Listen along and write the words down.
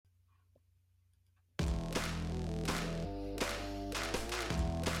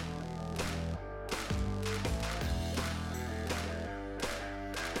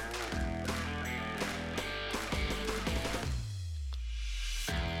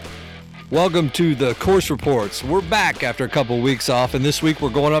Welcome to the Course Reports. We're back after a couple of weeks off, and this week we're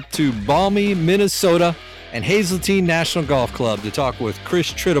going up to balmy Minnesota and Hazeltine National Golf Club to talk with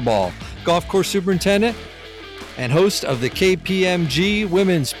Chris Tritabaugh, golf course superintendent and host of the KPMG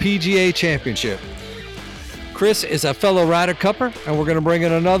Women's PGA Championship. Chris is a fellow Ryder Cupper, and we're going to bring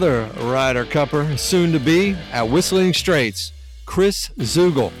in another Ryder Cupper, soon to be at Whistling Straits, Chris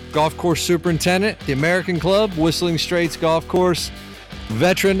Zugel, golf course superintendent, the American Club, Whistling Straits Golf Course,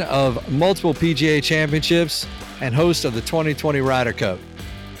 veteran of multiple PGA championships, and host of the 2020 Ryder Cup.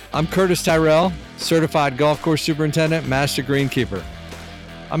 I'm Curtis Tyrrell, certified golf course superintendent, master greenkeeper.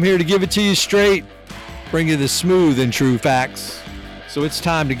 I'm here to give it to you straight, bring you the smooth and true facts. So it's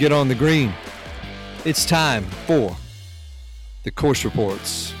time to get on the green. It's time for the Course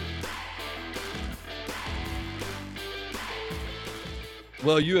Reports.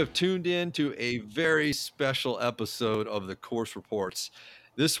 Well, you have tuned in to a very special episode of the Course Reports.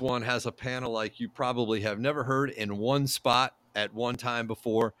 This one has a panel like you probably have never heard in one spot at one time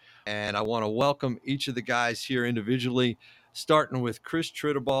before. And I want to welcome each of the guys here individually, starting with Chris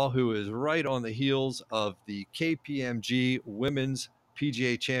Tritabaugh, who is right on the heels of the KPMG Women's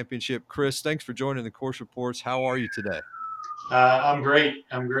PGA Championship. Chris, thanks for joining the Course Reports. How are you today? I'm great.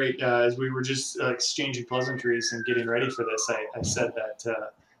 As we were just exchanging pleasantries and getting ready for this, I said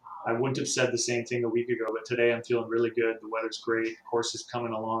that I wouldn't have said the same thing a week ago, but today I'm feeling really good. The weather's great. The course is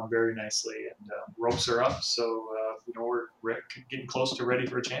coming along very nicely, and ropes are up. So, we're getting close to ready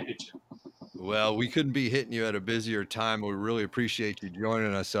for a championship. Well, we couldn't be hitting you at a busier time. We really appreciate you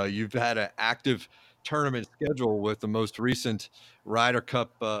joining us. You've had an active tournament schedule with the most recent Ryder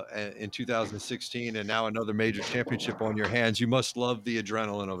Cup in 2016 and now another major championship on your hands. You must love the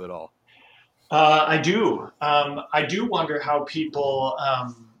adrenaline of it all. I do. I do wonder how people,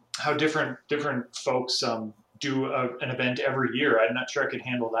 how different folks do an event every year. I'm not sure I could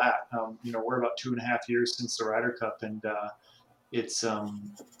handle that. We're about 2.5 years since the Ryder Cup, and it's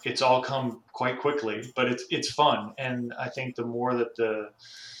all come quite quickly, but it's fun. And I think the more that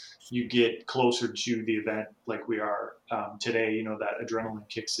you get closer to the event like we are today, that adrenaline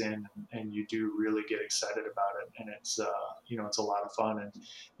kicks in, and you do really get excited about it. And it's a lot of fun.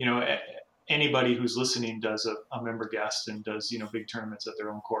 And anybody who's listening does a member guest and does big tournaments at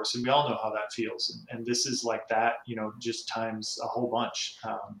their own course, and we all know how that feels. And this is like that, just times a whole bunch.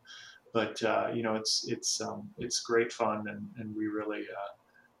 But it's great fun, and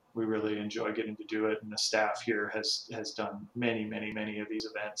we really enjoy getting to do it. And the staff here has done many of these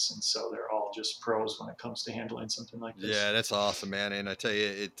events, and so they're all just pros when it comes to handling something like this. Yeah, that's awesome, man. And I tell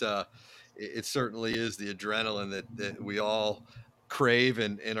you, it certainly is the adrenaline that we all crave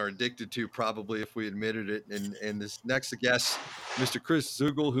and are addicted to, probably, if we admitted it. And this next guest, Mr. Chris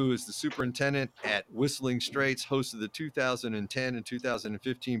Zugel, who is the superintendent at Whistling Straits, host of the 2010 and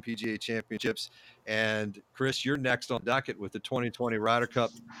 2015 PGA Championships. And Chris, you're next on docket with the 2020 Ryder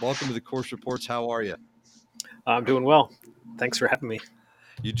Cup. Welcome to the Course Reports. How are you? I'm doing well. Thanks for having me.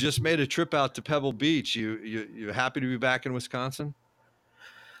 You just made a trip out to Pebble Beach. You happy to be back in Wisconsin?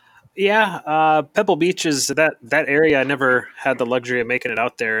 Yeah, Pebble Beach is that area. I never had the luxury of making it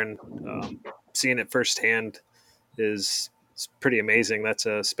out there, and seeing it firsthand is pretty amazing. That's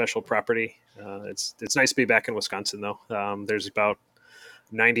a special property. It's nice to be back in Wisconsin, though. There's about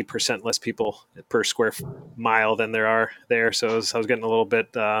 90% less people per square mile than there are there, so I was getting a little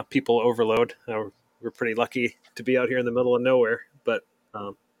bit people overload. We're pretty lucky to be out here in the middle of nowhere, but.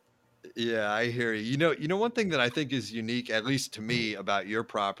 Yeah, I hear you. You know, one thing that I think is unique, at least to me, about your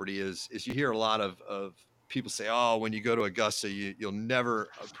property is you hear a lot of people say, "Oh, when you go to Augusta, you'll never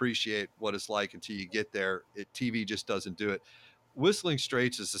appreciate what it's like until you get there. TV just doesn't do it." Whistling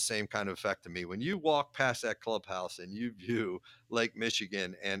Straits is the same kind of effect to me. When you walk past that clubhouse and you view Lake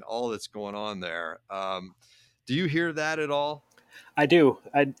Michigan and all that's going on there, do you hear that at all? I do.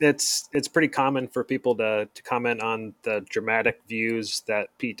 It's pretty common for people to comment on the dramatic views that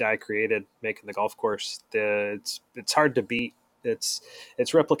Pete Dye created making the golf course. It's hard to beat. It's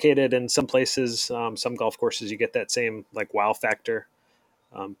replicated in some places. Some golf courses you get that same like wow factor.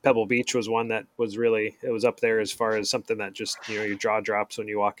 Pebble Beach was one that was it was up there as far as something that just your jaw drops when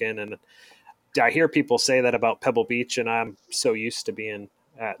you walk in. And I hear people say that about Pebble Beach, and I'm so used to being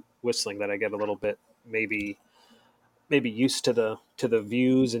at Whistling that I get a little bit maybe used to the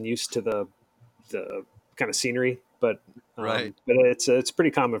views and used to the kind of scenery, but Right. But it's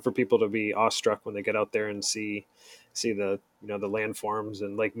pretty common for people to be awestruck when they get out there and see the the landforms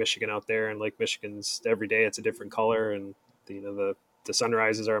and Lake Michigan out there. And Lake Michigan's every day it's a different color, and the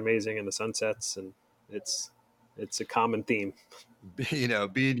sunrises are amazing and the sunsets, and it's a common theme.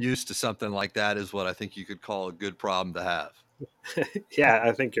 Being used to something like that is what I think you could call a good problem to have. Yeah,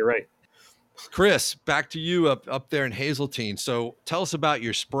 I think you're right. Chris, back to you up there in Hazeltine. So tell us about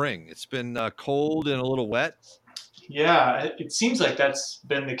your spring. It's been cold and a little wet. Yeah, it seems like that's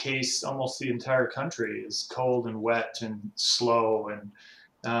been the case almost the entire country is cold and wet and slow. And,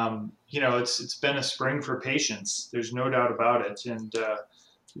 it's been a spring for patience. There's no doubt about it. And,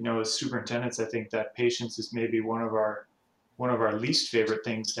 as superintendents, I think that patience is maybe one of our least favorite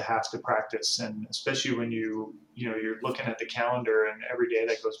things to have to practice. And especially when you're looking at the calendar and every day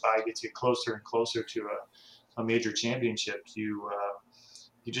that goes by gets you closer and closer to a major championship, you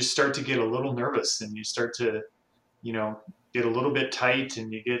just start to get a little nervous and you start to get a little bit tight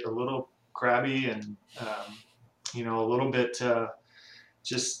and you get a little crabby and, a little bit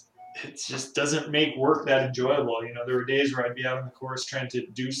just, it just doesn't make work that enjoyable. There were days where I'd be out on the course trying to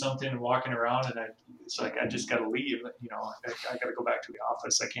do something and walking around and it's like, I just got to leave. I got to go back to the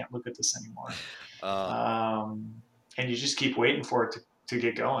office. I can't look at this anymore. Uh, And you just keep waiting for it to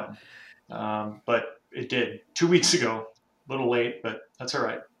get going. But it did 2 weeks ago, a little late, but that's all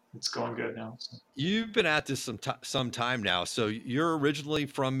right. It's going good now. So. you've been at this some time now. So you're originally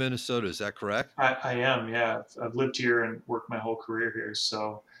from Minnesota. Is that correct? I am, yeah. I've lived here and worked my whole career here,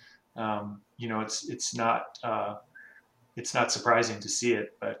 so it's not surprising to see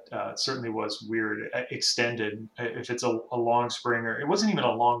it, but it certainly was weird, extended. If it's a long spring, or it wasn't even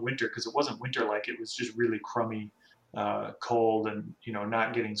a long winter because it wasn't winter like it was just really crummy, cold, and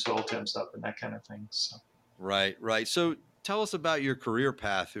not getting soil temps up and that kind of thing. So. Right, right. So tell us about your career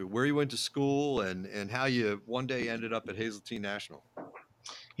path, where you went to school, and how you one day ended up at Hazeltine National.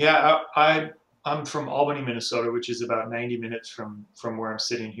 Yeah, I'm from Albany, Minnesota, which is about 90 minutes from where I'm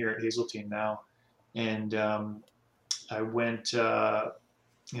sitting here at Hazeltine now, and I went.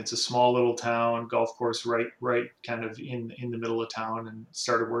 It's a small little town, golf course, right, kind of in the middle of town, and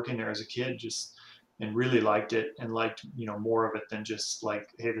started working there as a kid, just and really liked it, and liked more of it than just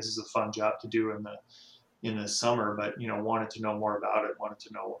like, hey, this is a fun job to do in the summer, but wanted to know more about it, wanted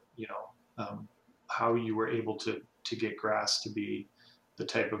to know how you were able to get grass to be the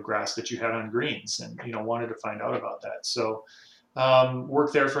type of grass that you had on greens, and wanted to find out about that. So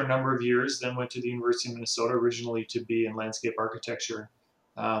worked there for a number of years, then went to the University of Minnesota originally to be in landscape architecture.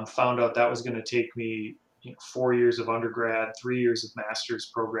 Found out that was going to take me 4 years of undergrad, 3 years of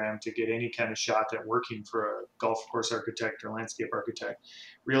master's program to get any kind of shot at working for a golf course architect or landscape architect.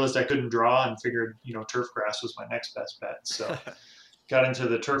 Realized I couldn't draw and figured, turf grass was my next best bet. So got into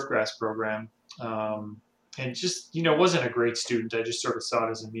the turf grass program. And just, wasn't a great student. I just sort of saw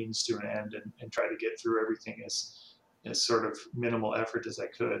it as a means to an end and tried to get through everything as sort of minimal effort as I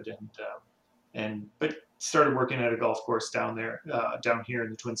could. But started working at a golf course down here in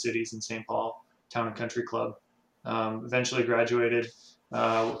the Twin Cities in St. Paul, Town and Country Club. Eventually graduated,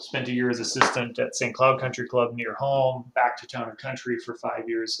 spent a year as assistant at St. Cloud Country Club near home, back to Town and Country for 5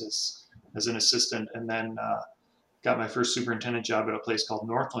 years as an assistant, and then got my first superintendent job at a place called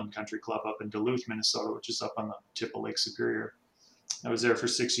Northland Country Club up in Duluth, Minnesota, which is up on the tip of Lake Superior. I was there for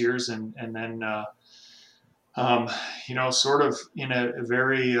 6 years, and then sort of in a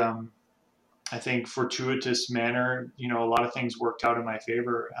very I think fortuitous manner, a lot of things worked out in my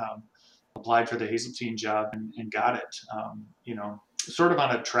favor. Applied for the Hazeltine job and got it. Sort of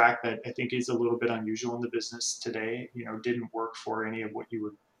on a track that I think is a little bit unusual in the business today. Didn't work for any of what you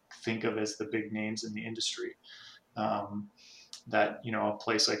would think of as the big names in the industry. That a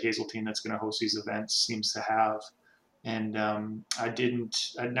place like Hazeltine that's going to host these events seems to have. And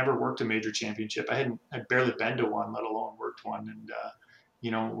I'd never worked a major championship. I'd barely been to one, let alone worked one. And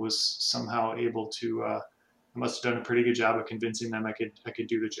was somehow able to. I must have done a pretty good job of convincing them I could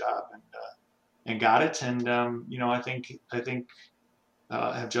do the job, and got it. And I think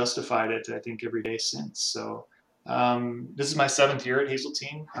have justified it. I think every day since. So this is my 7th year at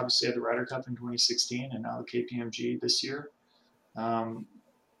Hazeltine. Obviously, I had the Ryder Cup in 2016, and now the KPMG this year.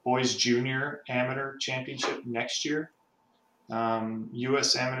 Boys Junior Amateur Championship next year.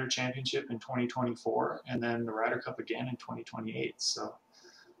 U.S. Amateur Championship in 2024, and then the Ryder Cup again in 2028. So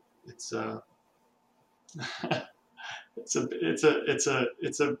it's a it's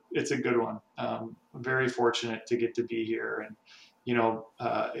a good one. I'm very fortunate to get to be here, and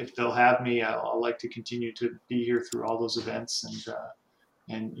if they'll have me, I'll like to continue to be here through all those events,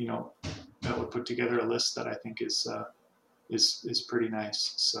 and that would put together a list that I think is pretty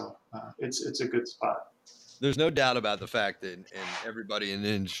nice. So it's a good spot. There's no doubt about the fact that, and everybody in the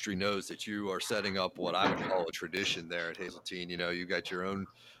industry knows that you are setting up what I would call a tradition there at Hazeltine. You got your own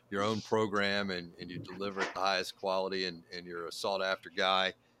program, and you deliver at the highest quality, and you're a sought after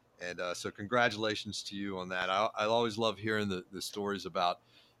guy. And so congratulations to you on that. I always love hearing the stories about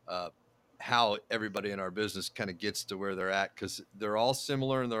how everybody in our business kind of gets to where they're at, because they're all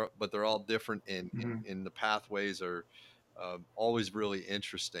similar and but they're all different Mhm. in the pathways are always really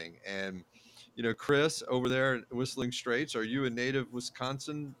interesting. And Chris over there at Whistling Straits, are you a native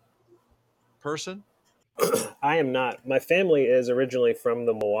Wisconsin person? I am not. My family is originally from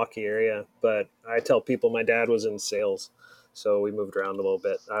the Milwaukee area, but I tell people my dad was in sales, so we moved around a little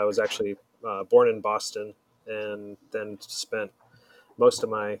bit. I was actually born in Boston, and then spent most of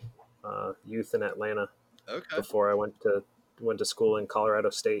my youth in Atlanta Okay. before I went to school in Colorado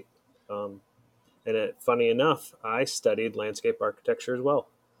State. Um, funny enough, I studied landscape architecture as well.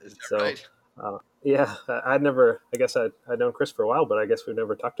 Is that So, right? yeah, I'd never. I guess I'd known Chris for a while, but I guess we've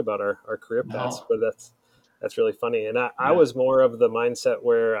never talked about our career paths. No. But that's really funny. And I Yeah. was more of the mindset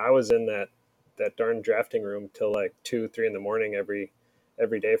where I was in that darn drafting room till like 2, 3 in the morning every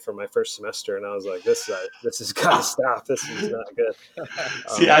day for my first semester, and I was like, this has got to stop. This is not good.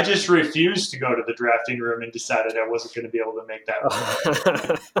 See, I just refused to go to the drafting room and decided I wasn't going to be able to make that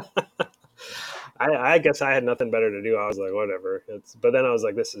work. I guess I had nothing better to do. I was like, whatever. But then I was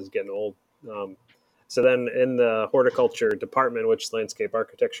like, this is getting old. So then in the horticulture department, which landscape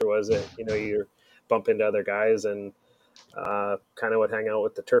architecture was, you bump into other guys and kind of would hang out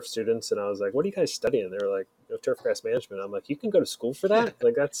with the turf students. And I was like, what are you guys studying? They were like, turf grass management. I'm like, you can go to school for that?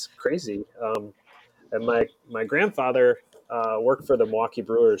 Like, that's crazy. And my grandfather worked for the Milwaukee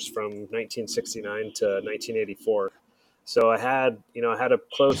Brewers from 1969 to 1984. So I had a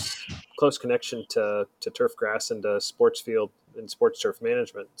close connection to turf grass and to sports field and sports turf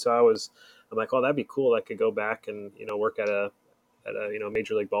management. So I'm like, oh, that'd be cool. I could go back and work at a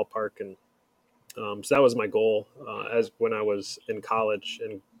major league ballpark, and so that was my goal as when I was in college.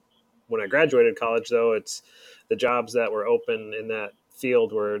 And when I graduated college, though, it's the jobs that were open in that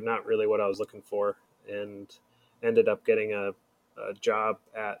field were not really what I was looking for, and ended up getting a job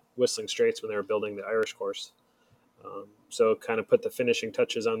at Whistling Straits when they were building the Irish course. So kind of put the finishing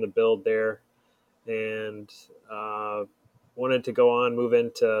touches on the build there, and uh, wanted to go on, move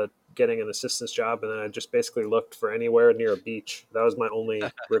into getting an assistant's job, and then I just basically looked for anywhere near a beach. That was my only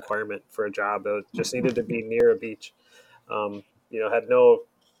requirement for a job. It just needed to be near a beach. Had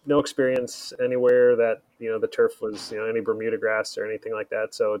no experience anywhere that the turf was any Bermuda grass or anything like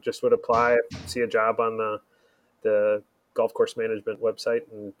that. So just would apply, see a job on the golf course management website,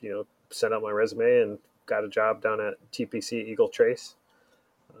 and sent out my resume and got a job down at TPC Eagle Trace.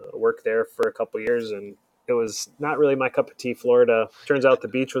 Worked there for a couple years, and it was not really my cup of tea. Florida, turns out the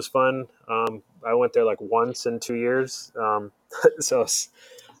beach was fun. I went there like once in 2 years, so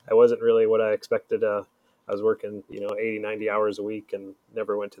I wasn't really what I expected. I was working 80, 90 hours a week and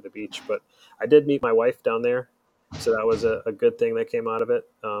never went to the beach, but I did meet my wife down there, so that was a good thing that came out of it.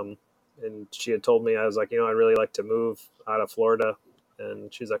 And she had told me, I was like, I'd really like to move out of Florida.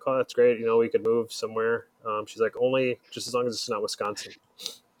 And she's like, oh, that's great. We could move somewhere. She's like, only just as long as it's not Wisconsin.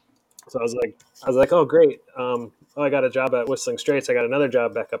 So I was like, oh, great. I got a job at Whistling Straits. I got another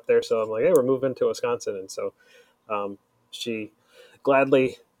job back up there. So I'm like, hey, we're moving to Wisconsin. And so she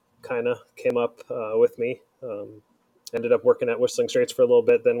gladly kind of came up with me. Ended up working at Whistling Straits for a little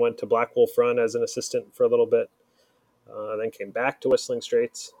bit, then went to Black Wolf Run as an assistant for a little bit, then came back to Whistling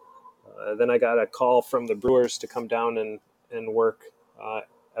Straits. Then I got a call from the Brewers to come down and work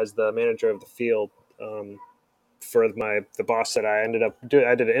as the manager of the field. For the boss that I ended up doing,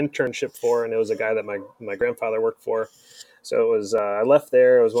 I did an internship for, and it was a guy that my grandfather worked for. So it was I left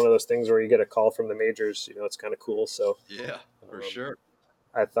there. It was one of those things where you get a call from the majors. It's kind of cool. So Yeah, for um, sure.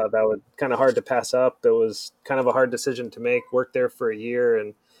 I thought that would kind of hard to pass up. It was kind of a hard decision to make. Worked there for a year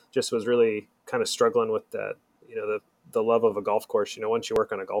and just was really kind of struggling with that. The love of a golf course. Once you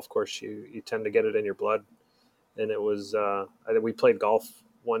work on a golf course, you tend to get it in your blood. And it was we played golf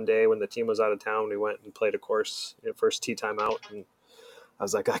one day when the team was out of town. We went and played a course, first tee time out, and I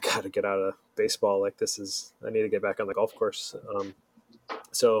was like, I got to get out of baseball. Like I need to get back on the golf course.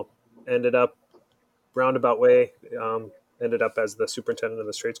 So ended up roundabout way. Ended up as the superintendent of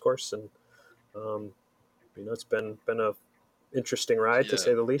the Straits course, and um, it's been a interesting ride to Yeah,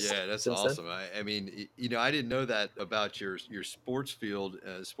 say the least yeah, that's since then. awesome. I mean, I didn't know that about your sports field,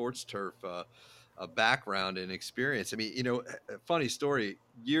 sports turf background and experience. I mean, a funny story.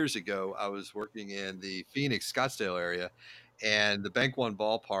 Years ago, I was working in the Phoenix Scottsdale area, and the Bank One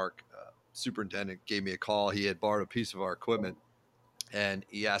ballpark superintendent gave me a call. He had borrowed a piece of our equipment, and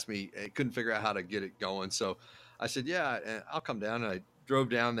he asked me, I couldn't figure out how to get it going. So I said, yeah, I'll come down. And I drove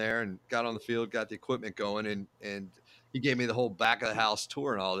down there and got on the field, got the equipment going, and he gave me the whole back of the house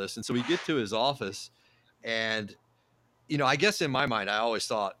tour and all this. And so we get to his office, and I guess in my mind, I always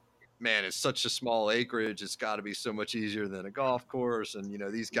thought, man, it's such a small acreage. It's got to be so much easier than a golf course. And,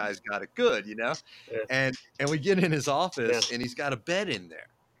 these guys got it good, Yeah. and we get in his office Yeah. and he's got a bed in there.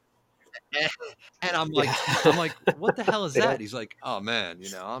 And I'm Yeah. like, what the hell is They that? don't. He's like, oh man,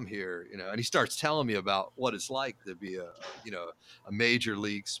 I'm here, and he starts telling me about what it's like to be a major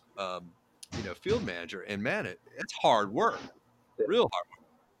leagues, field manager. And man, it's hard work, Yeah. real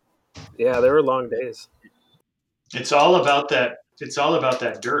hard. Yeah, there were long days. It's all about that. It's all about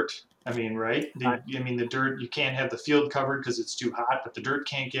that dirt. I mean, right? I, The dirt. You can't have the field covered because it's too hot, but the dirt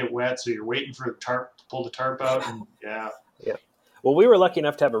can't get wet, so you're waiting for the tarp to pull the tarp out. And yeah, yeah. Well, we were lucky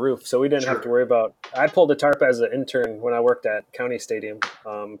enough to have a roof, so we didn't have to sure, worry about. I pulled a tarp as an intern when I worked at County Stadium,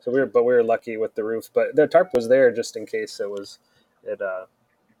 but we were lucky with the roof. But the tarp was there just in case it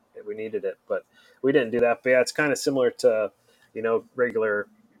we needed it. But we didn't do that. But yeah, it's kind of similar to regular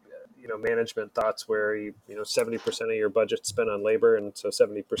management thoughts where 70% of your budget's spent on labor, and so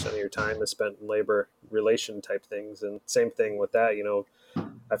 70% of your time is spent in labor relation type things. And same thing with that.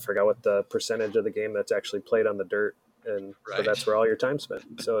 I forgot what the percentage of the game that's actually played on the dirt, and but Right. that's where all your time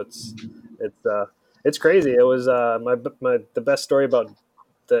spent. So it's crazy. It was the best story about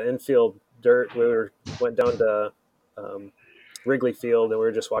the infield dirt. Went down to Wrigley Field, and we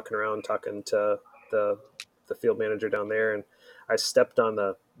were just walking around talking to the the field manager down there, and I stepped on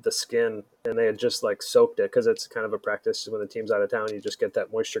the skin, and they had just like soaked it because it's kind of a practice when the team's out of town. You just get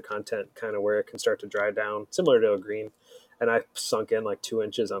that moisture content kind of where it can start to dry down, similar to a green. And I sunk in like 2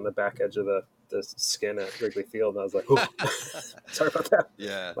 inches on the back edge of the skin at Wrigley Field, and I was like, sorry about that,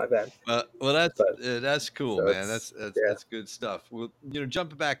 Yeah. my bad. Well, But that's cool, so man. it's yeah. That's good stuff. Well,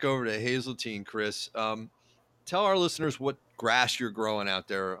 jumping back over to Hazeltine, Chris, tell our listeners what grass you're growing out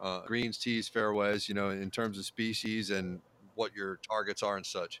there, greens, tees, fairways, in terms of species and what your targets are and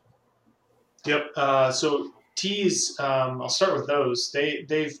such. yep. So teas, I'll start with those.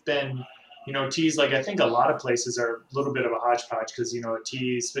 They've been, teas, like I think a lot of places are a little bit of a hodgepodge because a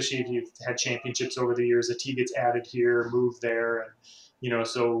tea, especially if you've had championships over the years, a tea gets added here, moved there, and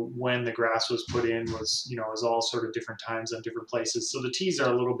so when the grass was put in was all sort of different times on different places. So the teas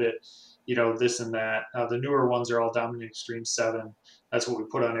are a little bit, this and that. The newer ones are all Dominant Extreme 7. That's what we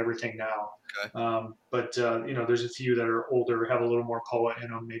put on everything now. Okay. But there's a few that are older, have a little more POA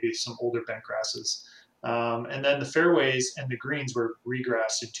in them, maybe some older bent grasses. And then the fairways and the greens were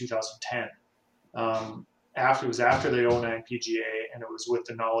regrassed in 2010. After the 09 PGA, and it was with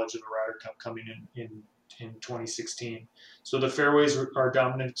the knowledge of the Ryder Cup coming in 2016. So the fairways are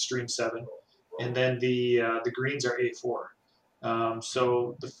Dominant Extreme 7, and then the greens are A4.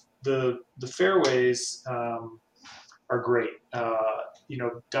 So the fairways are great.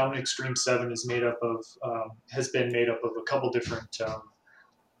 Dominant Extreme 7 is made up of has been made up of a couple different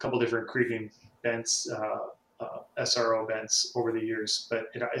creeping bents, SRO bents over the years, but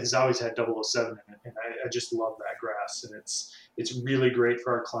it has always had 007 in it, and I just love that grass, and it's really great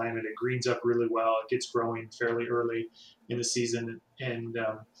for our climate. It greens up really well. It gets growing fairly early in the season, and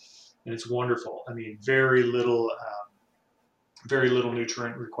it's wonderful. I mean, very little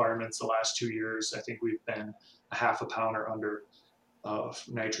nutrient requirements the last 2 years. I think we've been a half a pound or under of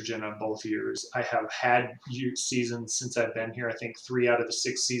nitrogen on both years. I have had seasons since I've been here. I think 3 out of the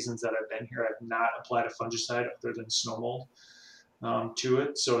 6 seasons that I've been here, I've not applied a fungicide other than snow mold to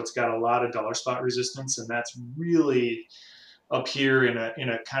it. So it's got a lot of dollar spot resistance, and that's really up here in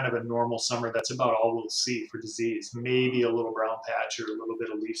a kind of a normal summer. That's about all we'll see for disease. Maybe a little brown patch or a little bit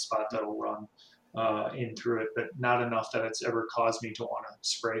of leaf spot that'll run in through it, but not enough that it's ever caused me to want to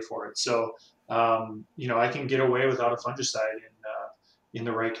spray for it. So I can get away without a fungicide in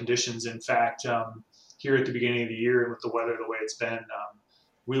the right conditions. In fact, here at the beginning of the year, with the weather the way it's been,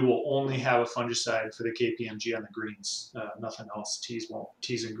 we will only have a fungicide for the KPMG on the greens. Nothing else. Tees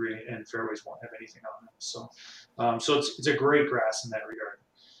and green and fairways won't have anything on them. So it's a great grass in that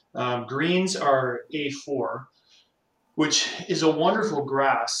regard. Greens are A4, which is a wonderful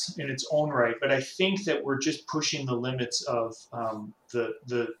grass in its own right, but I think that we're just pushing the limits of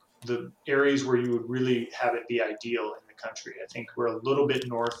the areas where you would really have it be ideal in the country. I think we're a little bit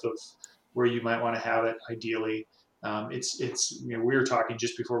north of where you might want to have it ideally. We were talking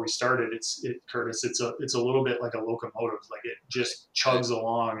just before we started. Curtis. It's a little bit like a locomotive. Like it just chugs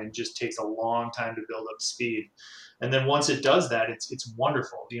along and just takes a long time to build up speed. And then once it does that, it's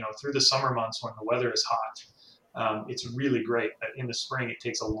wonderful. Through the summer months when the weather is hot, it's really great. But in the spring, it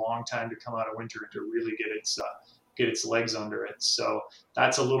takes a long time to come out of winter to really get its legs under it. So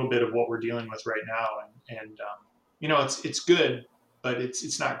that's a little bit of what we're dealing with right now. And it's good, but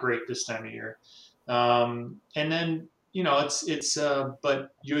it's not great this time of year. And then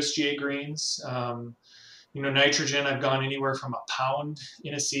but USGA greens, Nitrogen, I've gone anywhere from a pound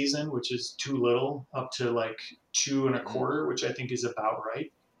in a season, which is too little, up to like two and a Mhm. quarter, which I think is about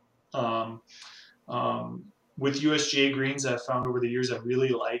right. Um, um, with USGA greens, I've found over the years I really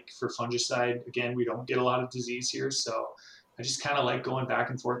like for fungicide. Again, we don't get a lot of disease here, so I just kind of like going back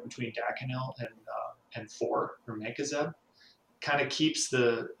and forth between Daconil and 4 or Mancozeb. Kind of keeps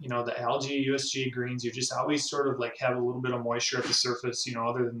the algae USGA greens. You just always sort of like have a little bit of moisture at the surface,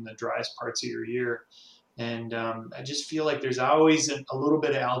 other than the driest parts of your year. And I just feel like there's always a little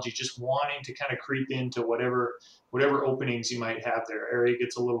bit of algae just wanting to kind of creep into whatever openings you might have there. Area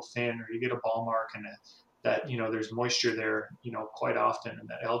gets a little thin, or you get a ball mark, and that there's moisture there, quite often, and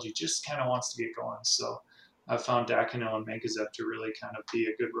that algae just kind of wants to get going. So I've found Daconil and Mancozeb to really kind of be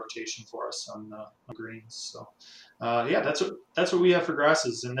a good rotation for us on greens. So yeah, that's what we have for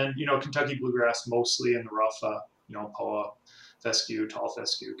grasses, and then Kentucky bluegrass mostly in the rough, poa, fescue, tall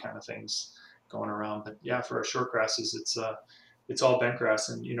fescue kind of things going around. But yeah, for our short grasses, it's all bent grass,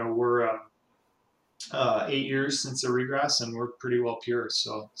 and we're 8 years since the regrass, and we're pretty well pure,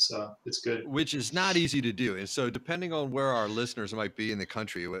 so it's good. Which is not easy to do. And so, depending on where our listeners might be in the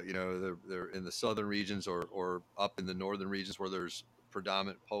country, they're in the southern regions or up in the northern regions where there's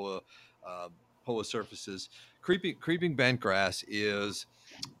predominant uh, POA surfaces. Creeping bent grass is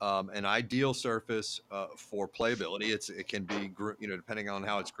an ideal surface for playability. It can be depending on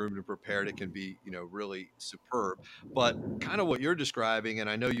how it's groomed and prepared, it can be really superb. But kind of what you're describing, and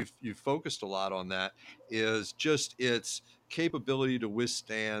I know you've focused a lot on that, is just its capability to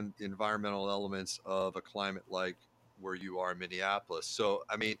withstand the environmental elements of a climate like where you are in Minneapolis. So,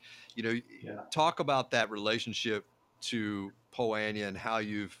 I mean, you know, Yeah. talk about that relationship to Poania and how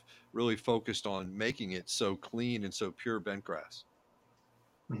you've really focused on making it so clean and so pure bent grass.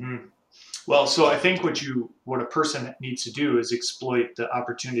 hmm Well, so I think what a person needs to do is exploit the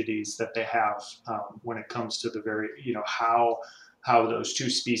opportunities that they have when it comes to the very how those two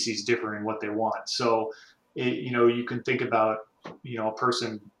species differ in what they want. So you can think about a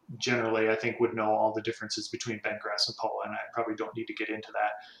person generally I think would know all the differences between bentgrass and poa, and I probably don't need to get into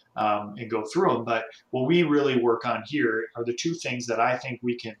that and go through them. But what we really work on here are the two things that I think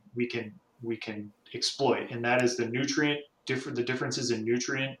we can exploit, and that is the differences in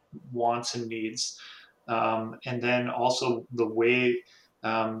nutrient wants and needs, and then also the way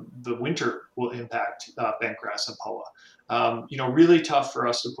the winter will impact bentgrass and poa. Really tough for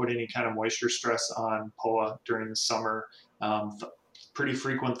us to put any kind of moisture stress on poa during the summer. Pretty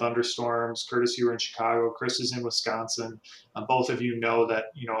frequent thunderstorms. Curtis, you were in Chicago. Chris is in Wisconsin. Both of you know that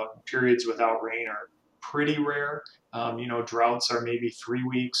periods without rain are pretty rare. Droughts are maybe 3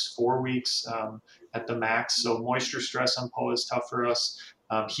 weeks, 4 weeks at the max. So moisture stress on POA is tough for us.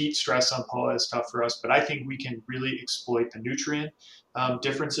 Heat stress on POA is tough for us. But I think we can really exploit the nutrient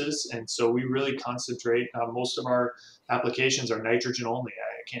differences, and so we really concentrate. Most of our applications are nitrogen only.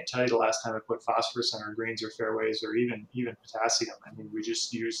 I can't tell you the last time I put phosphorus on our greens or fairways, or even potassium. I mean,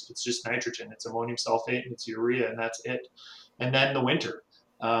 it's just nitrogen. It's ammonium sulfate and it's urea, and that's it. And then the winter,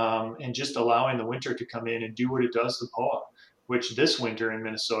 and just allowing the winter to come in and do what it does to POA, which this winter in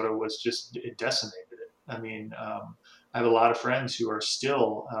Minnesota was just, it decimated it. I mean, I have a lot of friends who are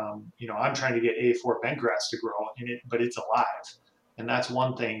still, I'm trying to get A4 bentgrass to grow in it, but it's alive. And that's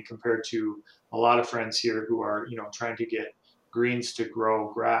one thing compared to a lot of friends here who are, trying to get greens to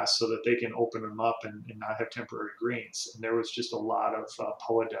grow grass so that they can open them up and not have temporary greens. And there was just a lot of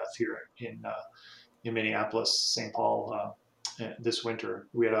POA death here in Minneapolis, St. Paul this winter.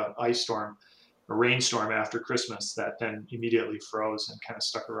 We had an ice storm, a rainstorm after Christmas that then immediately froze and kind of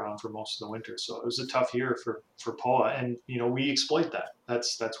stuck around for most of the winter. So it was a tough year for POA, and we exploit that.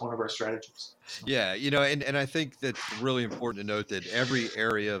 That's one of our strategies. So. Yeah, and I think that's really important to note that every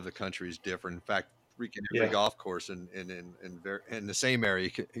area of the country is different. In fact, freaking every Yeah. golf course in the same area,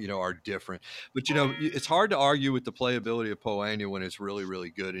 are different. But it's hard to argue with the playability of Poania when it's really, really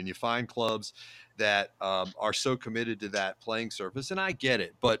good, and you find clubs that are so committed to that playing surface, and I get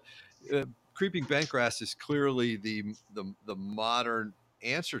it. But creeping bentgrass is clearly the modern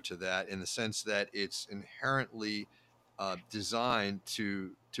answer to that, in the sense that it's inherently designed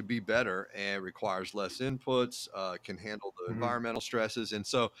to be better and requires less inputs, can handle the hmm environmental stresses. And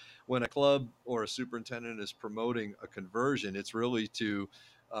so, when a club or a superintendent is promoting a conversion, it's really to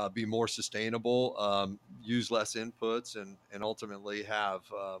be more sustainable, use less inputs, and ultimately have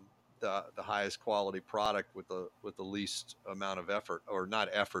the highest quality product with the least amount of effort, or not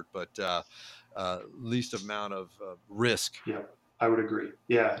effort, but least amount of risk. Yeah, I would agree.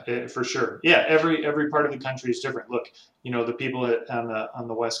 Yeah, for sure. Yeah, every part of the country is different. Look, the people on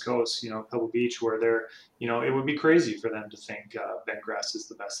the West Coast, Pebble Beach, where they're, it would be crazy for them to think bent grass is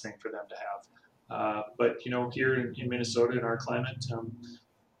the best thing for them to have. But here in Minnesota, in our climate,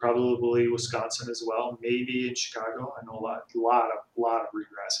 probably Wisconsin as well, maybe in Chicago. I know a lot of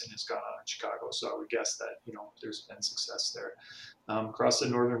regrassing has gone on in Chicago, so I would guess that there's been success there. Across the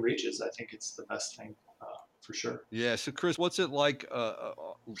northern reaches, I think it's the best thing for sure. Yeah. So, Chris, what's it like,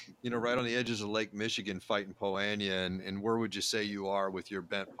 right on the edges of Lake Michigan fighting Poania, and where would you say you are with your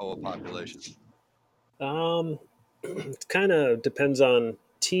bent POA population? It kind of depends on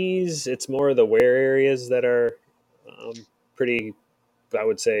tees. It's more the wear areas that are pretty, I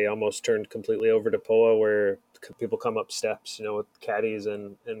would say, almost turned completely over to POA, where people come up steps, with caddies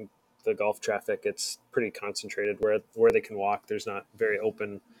and the golf traffic. It's pretty concentrated where they can walk. There's not very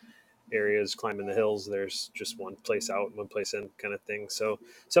open areas climbing the hills. There's just one place out, one place in, kind of thing. So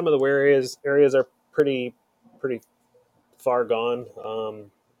some of the wear areas are pretty far gone.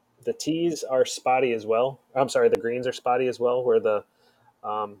 The tees are spotty as well. I'm sorry, the greens are spotty as well. Where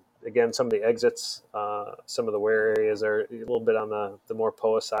again, some of the exits, some of the wear areas are a little bit on the more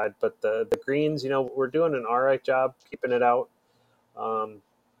POA side. But the greens, we're doing an all right job keeping it out. Um,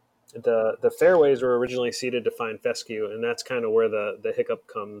 the fairways were originally seeded to find fescue, and that's kind of where the hiccup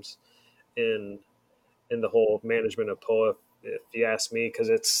comes in the whole management of POA, if you ask me, because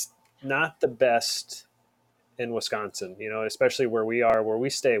it's not the best in Wisconsin, especially where we are, where we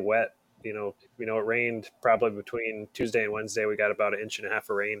stay wet. It rained probably between Tuesday and Wednesday. We got about an inch and a half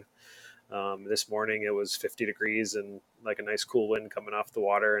of rain. This morning it was 50 degrees and like a nice cool wind coming off the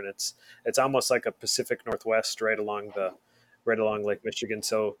water, and it's almost like a Pacific Northwest right along Lake Michigan.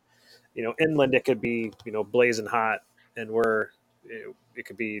 So inland it could be blazing hot, and it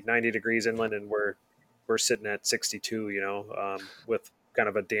could be 90 degrees inland, and we're sitting at 62. With kind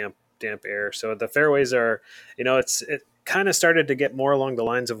of a damp air. So the fairways are, it kind of started to get more along the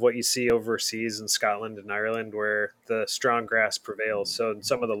lines of what you see overseas in Scotland and Ireland, where the strong grass prevails. So in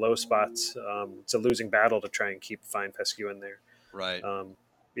some of the low spots, it's a losing battle to try and keep fine fescue in there. Right.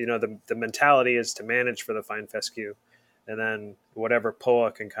 The mentality is to manage for the fine fescue, and then whatever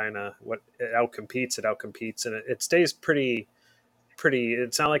POA can what it outcompetes, and it stays pretty.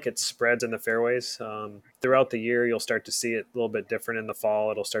 It's not like it spreads in the fairways. Throughout the year, you'll start to see it a little bit different. In the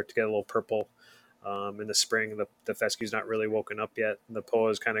fall, it'll start to get a little purple. In the spring, the fescue's not really woken up yet. The POA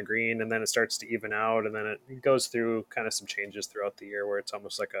is kind of green, and then it starts to even out, and then it goes through kind of some changes throughout the year, where it's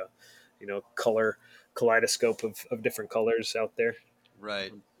almost like a color kaleidoscope of different colors out there.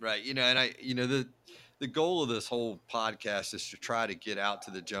 Right, right. And the goal of this whole podcast is to try to get out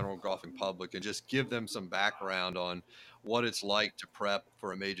to the general golfing public and just give them some background on what it's like to prep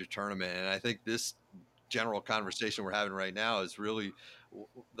for a major tournament. And I think this general conversation we're having right now is really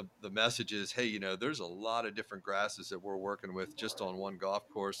the message is, hey, there's a lot of different grasses that we're working with just on one golf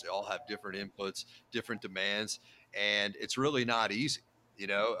course. They all have different inputs, different demands, and it's really not easy.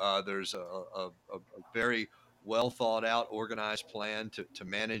 There's a very well thought out, organized plan to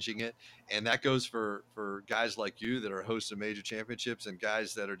managing it. And that goes for guys like you that are hosts of major championships and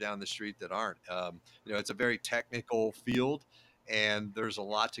guys that are down the street that aren't. It's a very technical field, and there's a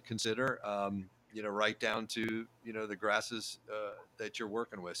lot to consider. Right down to the grasses that you're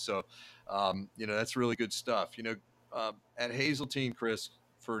working with. So, that's really good stuff. At Hazeltine, Chris,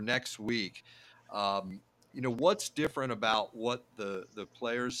 for next week, what's different about what the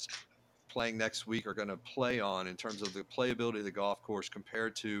players playing next week are going to play on in terms of the playability of the golf course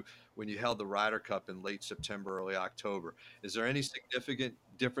compared to when you held the Ryder Cup in late September, early October? Is there any significant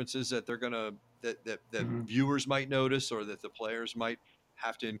differences that they're going to that Mhm. viewers might notice or that the players might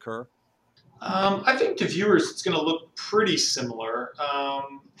have to incur? I think to viewers, it's going to look pretty similar.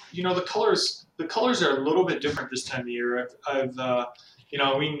 The colors are a little bit different this time of year. I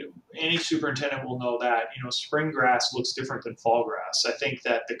mean, any superintendent will know that. Spring grass looks different than fall grass. I think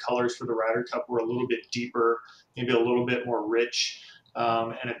that the colors for the Ryder Cup were a little bit deeper, maybe a little bit more rich.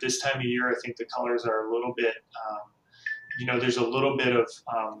 And at this time of year, I think the colors are a little bit. There's a little bit of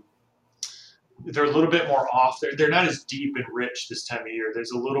they're a little bit more off. They're not as deep and rich this time of year.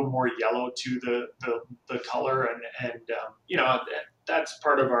 There's a little more yellow to the color, and that's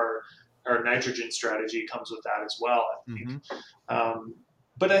part of our nitrogen strategy comes with that as well. I think, um,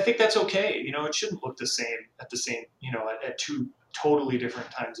 but I think that's okay. It shouldn't look the same at two totally different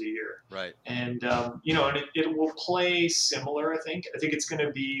times a year. Right. And and it will play similar. I think it's going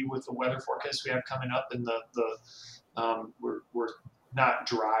to be with the weather forecast we have coming up, and we're not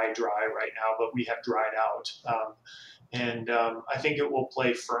dry right now, but we have dried out. And I think it will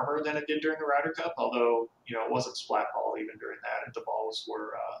play firmer than it did during the Ryder Cup, although it wasn't splat ball even during that. The balls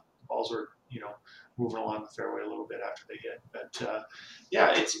balls were, moving along the fairway a little bit after they hit. But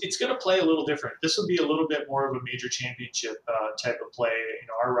yeah, it's going to play a little different. This will be a little bit more of a major championship type of play.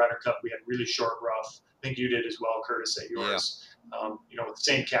 Our Ryder Cup, we had really short rough. I think you did as well, Curtis, at yours. Yeah. With the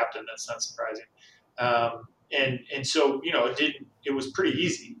same captain, that's not surprising. And so, it was pretty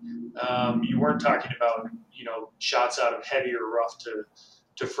easy. You weren't talking about, shots out of heavier rough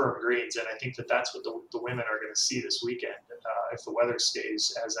to firm greens. And I think that's what the women are going to see this weekend if the weather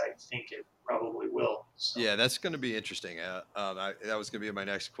stays as I think it probably will. So. Yeah, that's going to be interesting. That was going to be my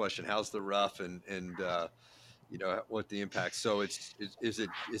next question. How's the rough and what the impact? So is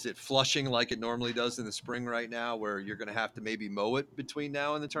it flushing like it normally does in the spring right now, where you're going to have to maybe mow it between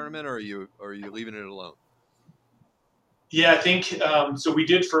now and the tournament, or are you leaving it alone? Yeah, I think so. We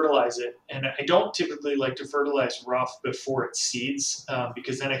did fertilize it, and I don't typically like to fertilize rough before it seeds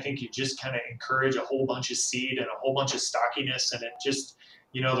because then I think you just kind of encourage a whole bunch of seed and a whole bunch of stockiness, and it just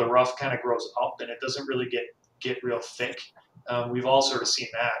the rough kind of grows up and it doesn't really get real thick. We've all sort of seen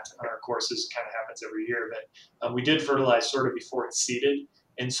that on our courses. It kind of happens every year, but we did fertilize sort of before it seeded,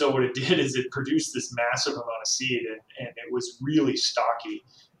 and so what it did is it produced this massive amount of seed, and it was really stocky.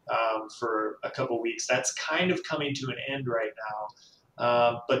 For a couple of weeks. That's kind of coming to an end right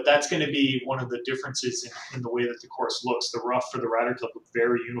now. But that's going to be one of the differences in the way that the course looks. The rough for the Ryder Cup looked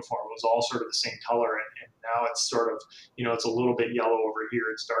very uniform. It was all sort of the same color. And now it's sort of, it's a little bit yellow over here.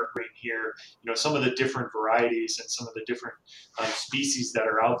 It's dark green here. Some of the different varieties and some of the different species that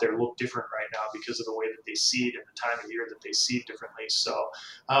are out there look different right now because of the way that they seed and the time of year that they seed differently. So,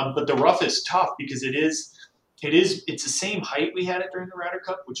 but the rough is tough because it's the same height we had it during the Ryder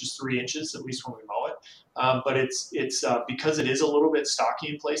Cup, which is 3 inches, at least when we mow it. But it's because it is a little bit stocky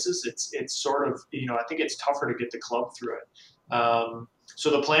in places, it's sort of, I think it's tougher to get the club through it.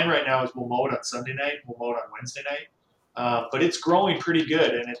 So the plan right now is we'll mow it on Sunday night, we'll mow it on Wednesday night. But it's growing pretty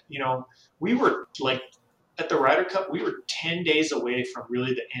good. And, we were like, at the Ryder Cup, we were 10 days away from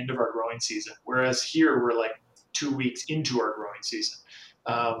really the end of our growing season. Whereas here, we're like 2 weeks into our growing season.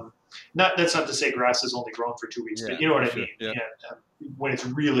 That's not to say grass has only grown for 2 weeks, but you know what I mean. Yeah. When it's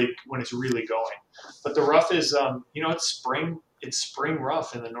really going. But the rough is, it's spring. It's spring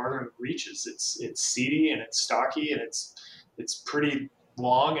rough in the northern reaches. It's seedy and it's stocky and it's pretty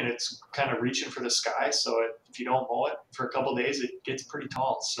long and it's kind of reaching for the sky. So if you don't mow it for a couple of days, it gets pretty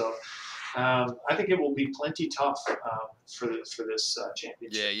tall. So. I think it will be plenty tough for this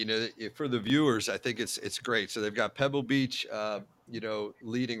championship. Yeah, for the viewers, I think it's great. So they've got Pebble Beach,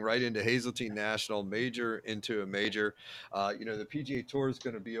 leading right into Hazeltine National, major into a major. The PGA Tour is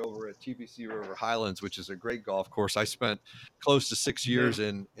going to be over at TPC River Highlands, which is a great golf course. I spent close to 6 years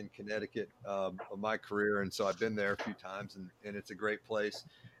in Connecticut of my career, and so I've been there a few times, and it's a great place.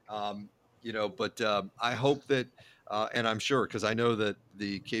 But I hope that. And I'm sure, because I know that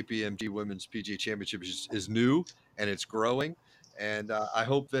the KPMG Women's PGA Championship is new and it's growing. And I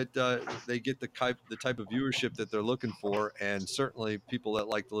hope that they get the type of viewership that they're looking for. And certainly people that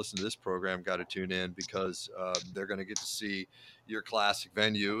like to listen to this program got to tune in because they're going to get to see your classic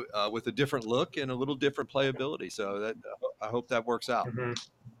venue with a different look and a little different playability. So I hope that works out. Mm-hmm.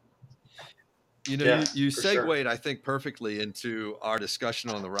 You segued, sure. I think, perfectly into our discussion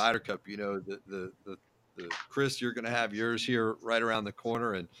on the Ryder Cup. The Chris, you're going to have yours here right around the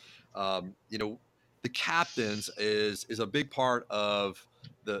corner, and the captains is a big part of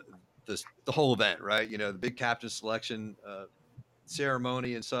the whole event, right? The big captain selection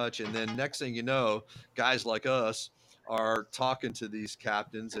ceremony and such, and then next thing you know, guys like us are talking to these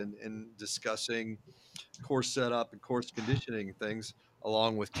captains and discussing course setup and course conditioning things,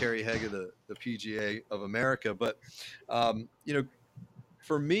 along with Kerry Haig of the PGA of America. But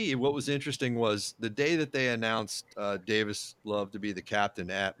for me, what was interesting was the day that they announced Davis Love to be the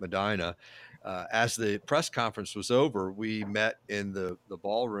captain at Medina. As the press conference was over, we met in the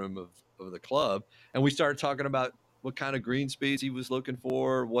ballroom of the club, and we started talking about what kind of green speeds he was looking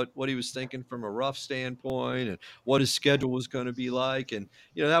for, what he was thinking from a rough standpoint, and what his schedule was going to be like. And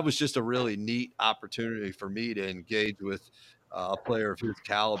that was just a really neat opportunity for me to engage with a player of his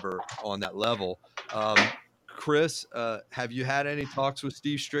caliber on that level. Chris, have you had any talks with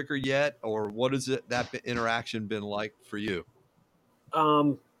Steve Stricker yet, or what has that interaction been like for you?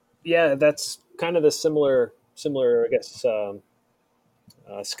 Yeah, that's kind of the similar, I guess,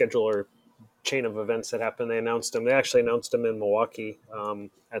 schedule or chain of events that happened. They announced him. They actually announced him in Milwaukee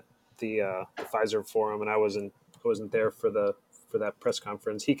at the Pfizer Forum, and I wasn't there for that press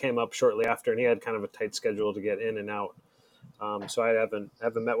conference. He came up shortly after, and he had kind of a tight schedule to get in and out. So I haven't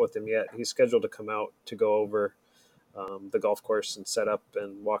met with him yet. He's scheduled to come out to go over the golf course and set up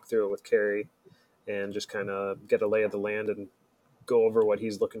and walk through it with Kerry, and just kind of get a lay of the land and go over what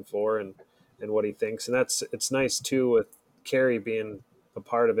he's looking for and what he thinks. And it's nice too with Kerry being a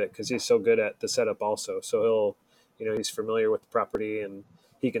part of it because he's so good at the setup also. So he's familiar with the property and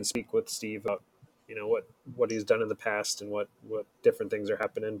he can speak with Steve about, what he's done in the past and what different things are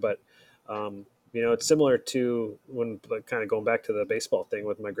happening. But, it's similar to when, like, kind of going back to the baseball thing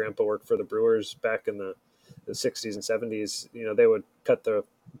with my grandpa worked for the Brewers back in the 60s and 70s. They would cut the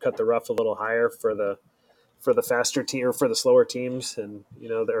rough a little higher for the faster team or for the slower teams, and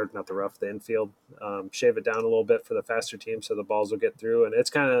they're not the rough, the infield, shave it down a little bit for the faster team so the balls will get through. And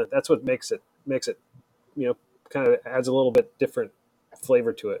it's that's what makes it kind of adds a little bit different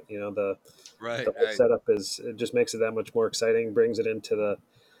flavor to it. The whole setup it just makes it that much more exciting, brings it into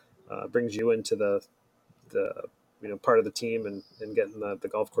brings you into the part of the team and getting the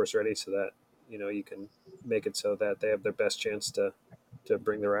golf course ready so that you can make it so that they have their best chance to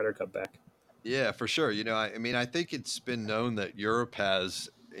bring the Ryder Cup back. Yeah, for sure. I think it's been known that Europe has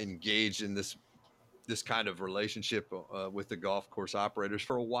engaged in this kind of relationship with the golf course operators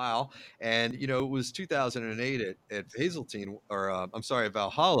for a while. And, it was 2008 at Hazeltine, or I'm sorry, at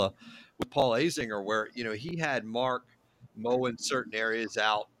Valhalla with Paul Azinger, where, he had Mark mowing certain areas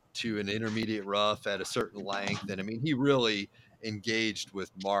out to an intermediate rough at a certain length. And I mean, he really engaged with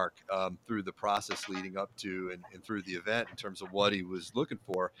Mark through the process leading up to and through the event in terms of what he was looking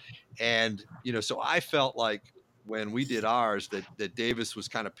for. And, so I felt like when we did ours that Davis was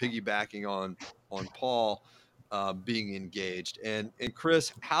kind of piggybacking on Paul being engaged. And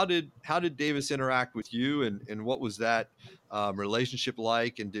Chris, how did Davis interact with you, and what was that relationship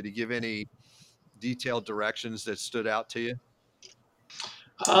like? And did he give any detailed directions that stood out to you?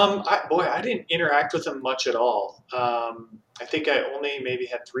 I didn't interact with him much at all. I think I only maybe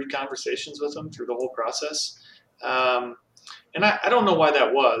had 3 conversations with him through the whole process, and I don't know why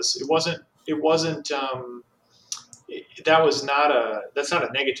that was. It wasn't. It wasn't. That's not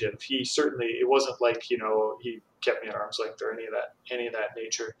a negative. He certainly, it wasn't like, he kept me at arm's length or any of that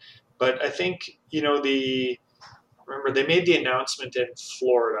nature. But I think, remember they made the announcement in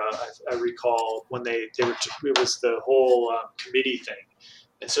Florida. I recall when it was the whole committee thing.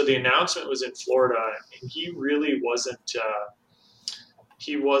 And so the announcement was in Florida, and he really wasn't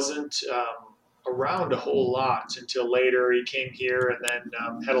around a whole lot until later. He came here and then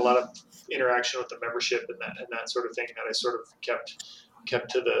had a lot of interaction with the membership and that sort of thing that I sort of kept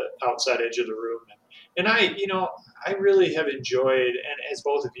to the outside edge of the room. And I really have enjoyed, and as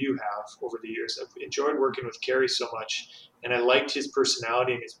both of you have over the years, I've enjoyed working with Kerry so much, and I liked his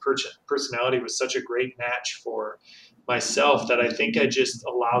personality, and his personality was such a great match for myself that I think I just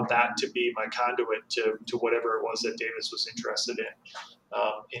allowed that to be my conduit to whatever it was that Davis was interested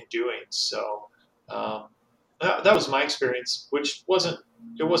in doing. So that was my experience, which wasn't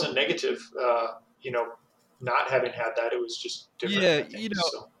negative. Not having had that, it was just different. Yeah, I think,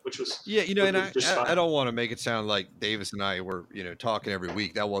 so, which was and just fun. I don't want to make it sound like Davis and I were, talking every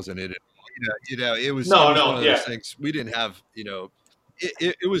week. That wasn't it at all. It was one of those things. We didn't have,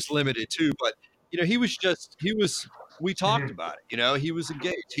 it was limited too, but we talked Mm-hmm. about it. He was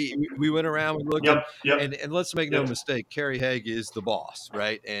engaged. We went around, we looked, Yep. and let's make no mistake, Kerry Haig is the boss,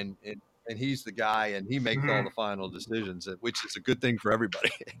 right? And he's the guy, and he makes all Mm-hmm. the final decisions, which is a good thing for everybody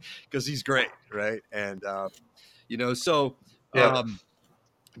because he's great, right? And so. Yep.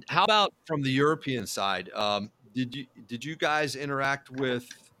 How about from the European side? Did you guys interact with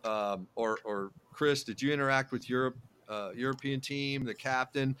or Chris? Did you interact with European team, the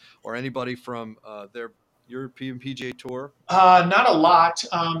captain, or anybody from their European PGA Tour? Not a lot.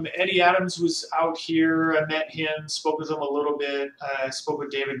 Eddie Adams was out here. I met him, spoke with him a little bit. I spoke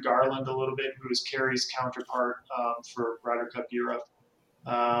with David Garland a little bit, who was Kerry's counterpart for Ryder Cup Europe.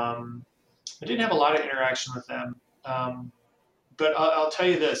 I didn't have a lot of interaction with them. But I'll tell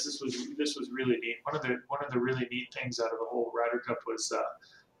you this: this was really neat. One of the really neat things out of the whole Ryder Cup was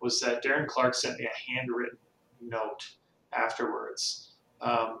that Darren Clark sent me a handwritten note afterwards,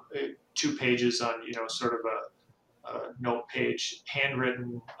 2 pages on sort of a note page,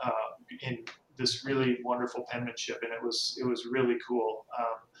 handwritten in this really wonderful penmanship, and it was really cool.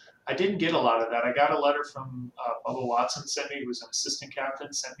 I didn't get a lot of that. I got a letter from Bubba Watson sent me, who was an assistant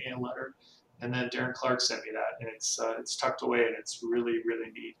captain, sent me a letter. And then Darren Clark sent me that, and it's tucked away, and it's really, really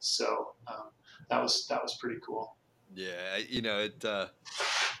neat. So that was pretty cool. Yeah,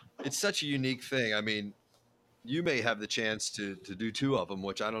 it's such a unique thing. I mean, you may have the chance to do 2 of them,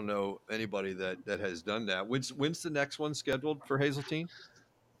 which I don't know anybody that has done that. When's the next one scheduled for Hazeltine?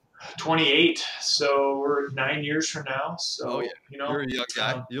 28. So we're 9 years from now. So oh yeah, you're a young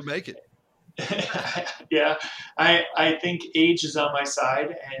guy. You'll make it. Yeah, I think age is on my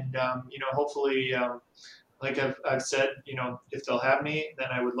side, and hopefully like I've said, if they'll have me, then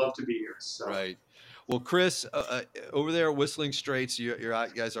I would love to be here. So. Right. Well, Chris, over there at Whistling Straits, you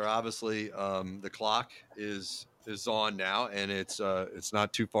guys are obviously the clock is on now, and it's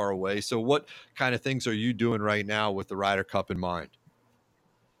not too far away. So, what kind of things are you doing right now with the Ryder Cup in mind?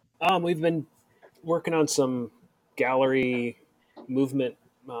 We've been working on some gallery movement,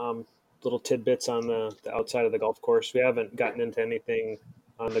 um, little tidbits on the outside of the golf course. We haven't gotten into anything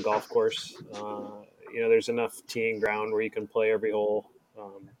on the golf course. There's enough teeing ground where you can play every hole.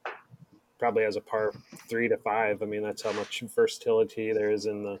 Probably has a par 3 to 5. I mean, that's how much versatility there is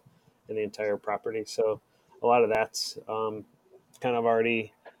in the entire property. So a lot of that's kind of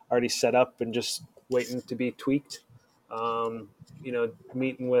already set up and just waiting to be tweaked.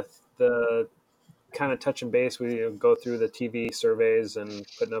 Meeting with the kind of touching base. We go through the TV surveys and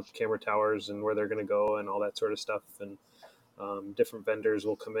putting up camera towers and where they're going to go and all that sort of stuff. And different vendors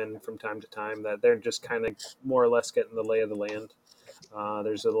will come in from time to time that they're just kind of more or less getting the lay of the land.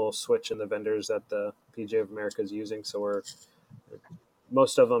 There's a little switch in the vendors that the PGA of America is using. So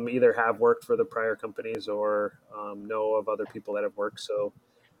most of them either have worked for the prior companies or know of other people that have worked. So,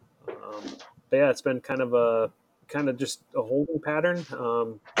 but yeah, it's been kind of just a holding pattern,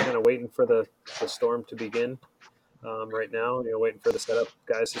 kind of waiting for the storm to begin right now. Waiting for the setup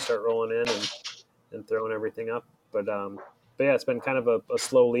guys to start rolling in and throwing everything up. But yeah, it's been kind of a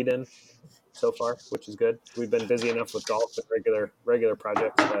slow lead in so far, which is good. We've been busy enough with golf and regular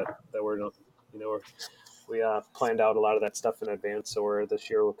projects that we're not, we planned out a lot of that stuff in advance. So this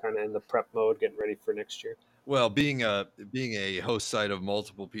year we're kind of in the prep mode, getting ready for next year. Well, being a host site of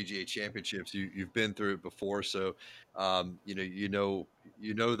multiple PGA championships, you've been through it before, so you know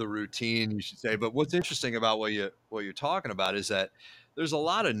the routine, you should say. But what's interesting about what you're talking about is that there's a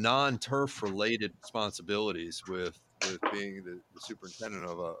lot of non-turf related responsibilities with being the superintendent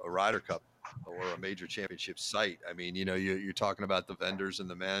of a Ryder Cup or a major championship site. I mean, you're talking about the vendors and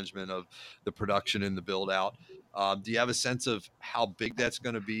the management of the production and the build out. Do you have a sense of how big that's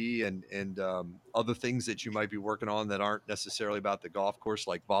going to be, and other things that you might be working on that aren't necessarily about the golf course,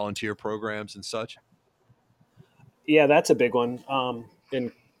 like volunteer programs and such? Yeah, that's a big one.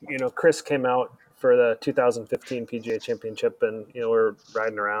 And Chris came out for the 2015 PGA Championship, and we're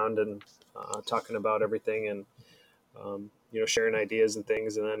riding around and talking about everything, and sharing ideas and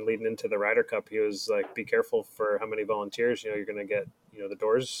things. And then leading into the Ryder Cup, he was like, "Be careful for how many volunteers. You're going to get. The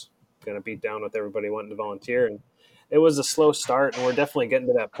doors going to beat down with everybody wanting to volunteer." And it was a slow start, and we're definitely getting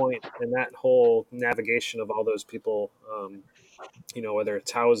to that point. And that whole navigation of all those people. Whether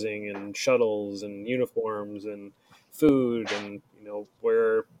it's housing and shuttles and uniforms and food and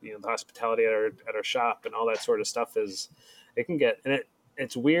where the hospitality at our shop and all that sort of stuff is, it can get, and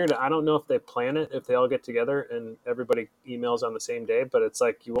it's weird. I don't know if they plan it, if they all get together and everybody emails on the same day, but it's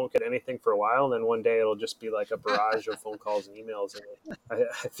like you won't get anything for a while, and then one day it'll just be like a barrage of phone calls and emails. And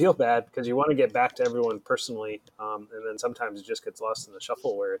I feel bad because you want to get back to everyone personally, and then sometimes it just gets lost in the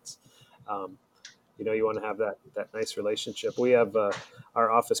shuffle where it's you want to have that nice relationship. We have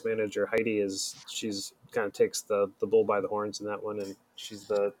our office manager Heidi, she's kind of takes the bull by the horns in that one, and she's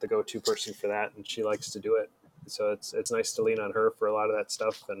the go-to person for that, and she likes to do it. So it's nice to lean on her for a lot of that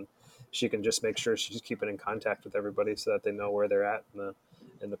stuff, and she can just make sure she's keeping in contact with everybody so that they know where they're at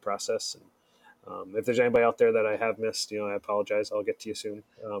in the process. And if there's anybody out there that I have missed, I apologize. I'll get to you soon.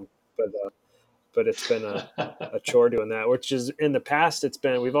 But it's been a chore doing that, which is in the past,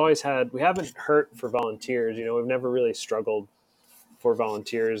 we haven't hurt for volunteers. We've never really struggled for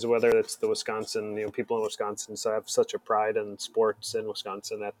volunteers, whether it's the Wisconsin, people in Wisconsin. So I have such a pride in sports in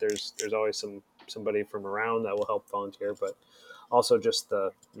Wisconsin that there's always somebody from around that will help volunteer, but also just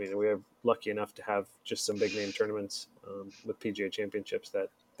we are lucky enough to have just some big name tournaments with PGA championships that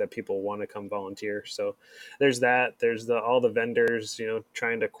people want to come volunteer. So there's that. There's all the vendors,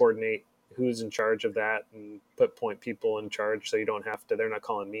 trying to coordinate who's in charge of that and put point people in charge so you don't have to. They're not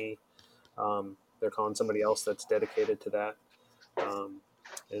calling me. They're calling somebody else that's dedicated to that.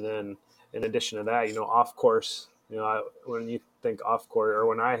 And then in addition to that, off course. When you think off course,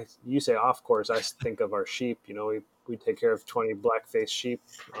 or you say off course, I think of our sheep. We take care of 20 black-faced sheep.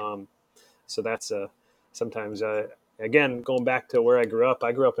 So that's sometimes again, going back to where I grew up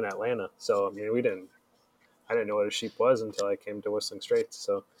in Atlanta. So I didn't know what a sheep was until I came to Whistling Straits.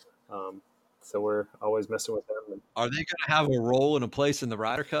 So we're always messing with them. Are they going to have a role and a place in the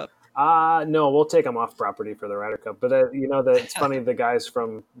Ryder Cup? No, we'll take them off property for the Ryder Cup. But it's funny, the guys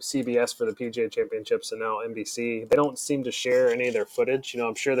from CBS for the PGA Championships and now NBC, they don't seem to share any of their footage.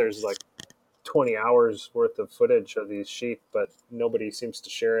 I'm sure there's like 20 hours worth of footage of these sheep, but nobody seems to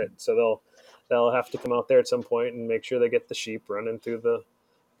share it. So they'll have to come out there at some point and make sure they get the sheep running through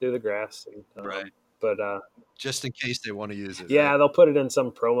the grass. And, Right. But just in case they want to use it, right? yeah, they'll put it in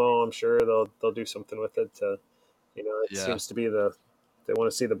some promo. I'm sure they'll do something with it. It Yeah. seems to be they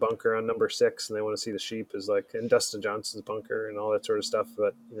want to see the bunker on number 6, and they want to see the sheep is like in Dustin Johnson's bunker and all that sort of stuff.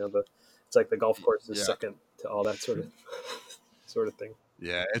 But it's like the golf course is Yeah. second to all that sort of thing.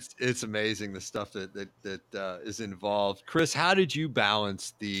 Yeah, it's amazing the stuff that is involved. Chris, how did you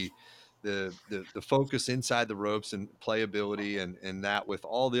balance the focus inside the ropes and playability and that with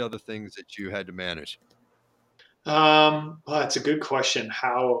all the other things that you had to manage? Well, it's a good question.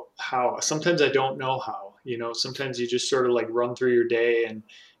 How? Sometimes I don't know how. Sometimes you just sort of like run through your day, and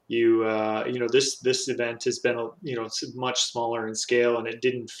this event has been it's much smaller in scale, and it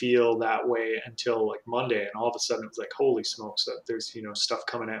didn't feel that way until like Monday, and all of a sudden it was like, holy smokes, there's stuff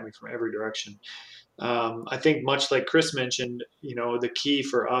coming at me from every direction. I think much like Chris mentioned, the key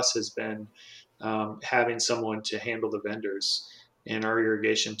for us has been having someone to handle the vendors. And our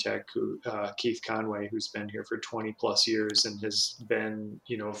irrigation tech, Keith Conway, who's been here for 20 plus years and has been,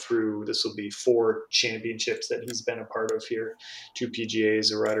 through this will be 4 championships that he's been a part of here, 2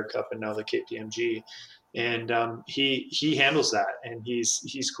 PGAs, a Ryder Cup, and now the KPMG. And he handles that, and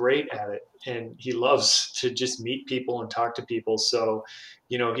he's great at it, and he loves to just meet people and talk to people. So,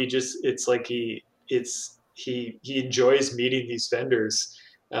 it's like he enjoys meeting these vendors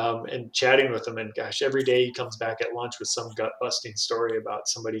and chatting with them. And gosh, every day he comes back at lunch with some gut busting story about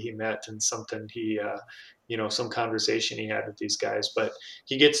somebody he met and something some conversation he had with these guys. But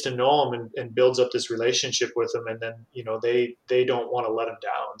he gets to know them and builds up this relationship with them. And then, they don't want to let him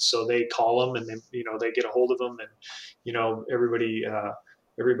down. So they call him and then, they get a hold of him, and,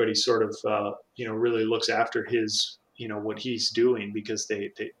 everybody sort of, really looks after his, what he's doing, because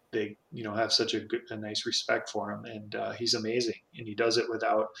they have such a nice respect for him. And he's amazing, and he does it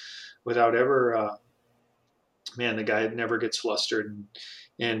without ever man, the guy never gets flustered.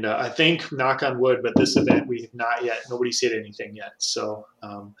 And I think, knock on wood, but this event we have not yet, nobody's hit anything yet. So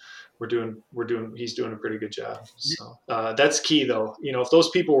he's doing a pretty good job. So that's key though. If those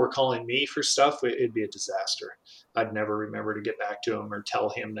people were calling me for stuff, it'd be a disaster. I'd never remember to get back to him or tell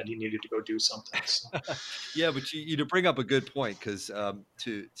him that he needed to go do something. So. Yeah, but you bring up a good point, because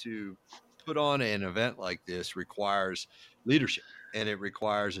to put on an event like this requires leadership, and it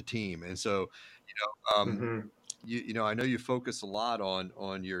requires a team. And so, Mm-hmm. I know you focus a lot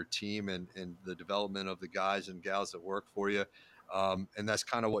on your team and the development of the guys and gals that work for you. And that's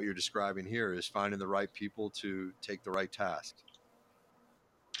kind of what you're describing here, is finding the right people to take the right task.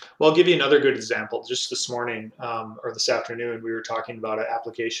 Well, I'll give you another good example. Just this morning or this afternoon, we were talking about an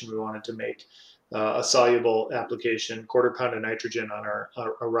application we wanted to make, a soluble application, quarter pound of nitrogen on our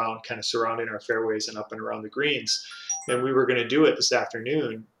around, kind of surrounding our fairways and up and around the greens. And we were going to do it this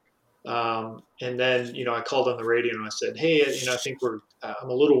afternoon. And then, I called on the radio and I said, hey, I think I'm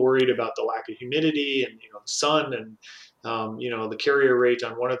a little worried about the lack of humidity and, the sun, and, the carrier rate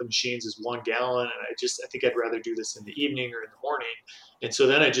on one of the machines is 1 gallon. And I think I'd rather do this in the evening or in the morning. And so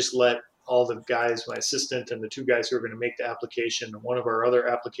then I just let all the guys, my assistant and the 2 guys who are going to make the application, and one of our other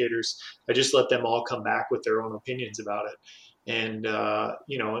applicators, I just let them all come back with their own opinions about it. And,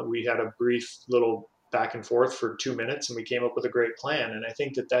 we had a brief little back and forth for 2 minutes, and we came up with a great plan. And I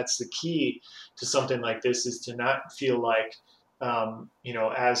think that that's the key to something like this, is to not feel like,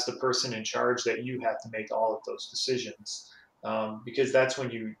 as the person in charge, that you have to make all of those decisions. Because that's when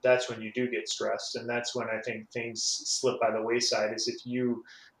you do get stressed, and that's when I think things slip by the wayside. Is if you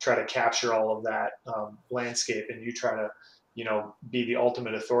try to capture all of that landscape, and you try to be the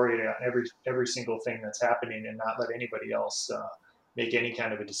ultimate authority on every single thing that's happening, and not let anybody else make any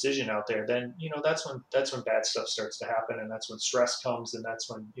kind of a decision out there. Then that's when bad stuff starts to happen, and that's when stress comes, and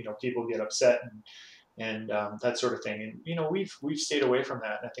that's when people get upset, and that sort of thing. And we've stayed away from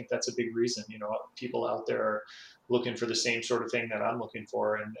that, and I think that's a big reason. People out there are looking for the same sort of thing that I'm looking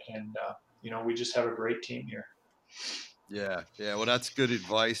for, and we just have a great team here. Yeah, yeah. Well, that's good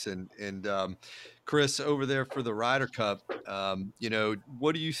advice. And Chris, over there for the Ryder Cup,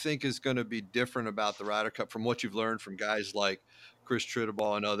 what do you think is going to be different about the Ryder Cup from what you've learned from guys like Chris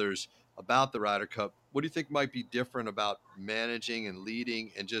Tritabaugh and others about the Ryder Cup? What do you think might be different about managing and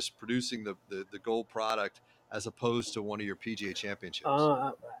leading and just producing the gold product, as opposed to one of your PGA championships?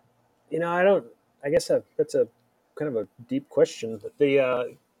 I don't. I guess that's a kind of a deep question. But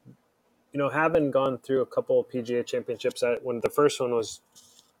having gone through a couple of PGA championships, when the first one was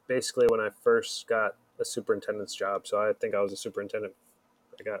basically when I first got a superintendent's job. So I think I was a superintendent.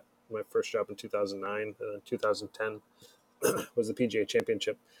 I got my first job in 2009, and then 2010 was the PGA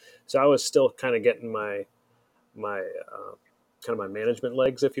Championship. So I was still kind of getting my kind of my management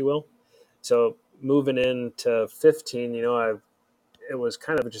legs, if you will. So moving into 15, it was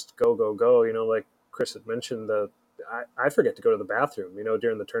kind of just go go go. Like Chris had mentioned, I forget to go to the bathroom,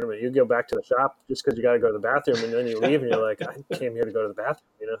 during the tournament. You go back to the shop just because you got to go to the bathroom, and then you leave and you're like, I came here to go to the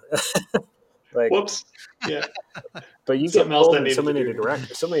bathroom, like, whoops. Yeah. but you Something get else pulled I in needed so to many do.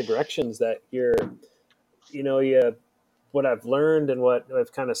 so many directions that what I've learned and what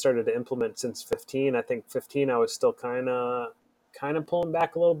I've kind of started to implement since 15. I think 15, I was still kind of pulling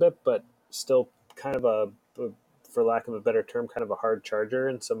back a little bit, but still kind of for lack of a better term, kind of a hard charger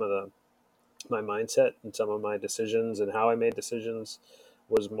in some of my mindset and some of my decisions, and how I made decisions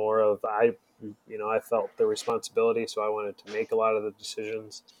was more of, I felt the responsibility. So I wanted to make a lot of the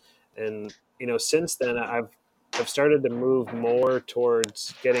decisions. And, since then I've started to move more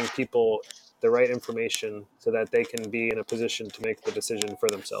towards getting people the right information so that they can be in a position to make the decision for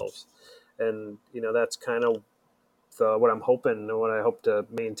themselves. And, that's kind of what I'm hoping, and what I hope to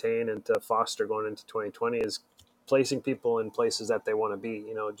maintain and to foster going into 2020 is placing people in places that they want to be.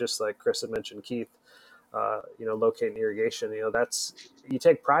 Just like Chris had mentioned, Keith, locating irrigation. You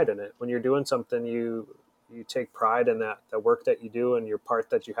take pride in it when you're doing something. You take pride in that work that you do and your part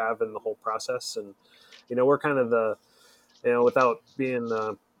that you have in the whole process. And we're kind of without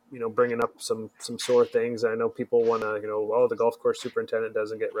being bringing up some sore things. I know people want to, the golf course superintendent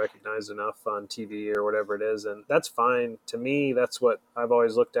doesn't get recognized enough on TV or whatever it is. And that's fine. To me, that's what I've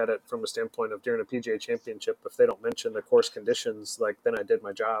always looked at it from a standpoint of during a PGA championship. If they don't mention the course conditions, then I did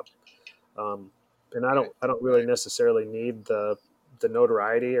my job. And I don't really necessarily need the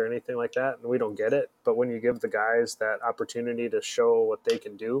notoriety or anything like that. And we don't get it. But when you give the guys that opportunity to show what they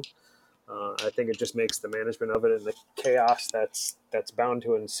can do, I think it just makes the management of it and the chaos that's bound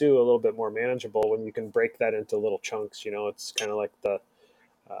to ensue a little bit more manageable when you can break that into little chunks. It's kind of like the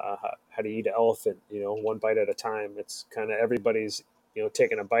how to eat an elephant, one bite at a time. It's kind of everybody's,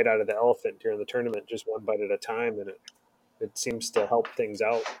 taking a bite out of the elephant during the tournament, just one bite at a time. And it seems to help things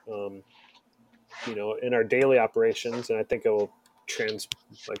out, in our daily operations. And I think it will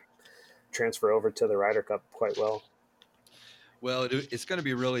transfer over to the Ryder Cup quite well. Well, it's going to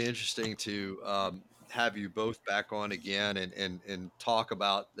be really interesting to have you both back on again and talk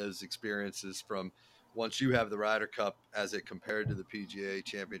about those experiences from once you have the Ryder Cup as it compared to the PGA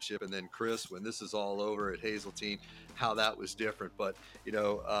Championship, and then Chris, when this is all over at Hazeltine, how that was different. But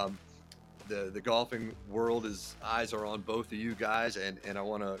the golfing world eyes are on both of you guys, and I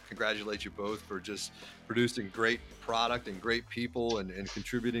want to congratulate you both for just producing great product and great people and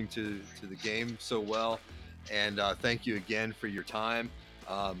contributing to the game so well. And thank you again for your time.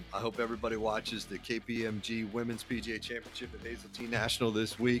 I hope everybody watches the KPMG Women's PGA Championship at Hazeltine National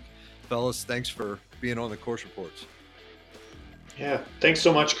this week. Fellas, thanks for being on the Course Reports. Yeah, thanks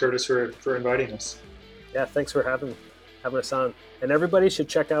so much, Curtis, for inviting us. Yeah, thanks for having us on. And everybody should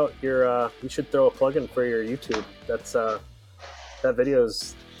check out your. You should throw a plug in for your YouTube. That's that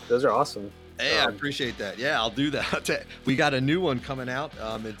videos. Those are awesome. Hey, I appreciate that. Yeah, I'll do that. We got a new one coming out.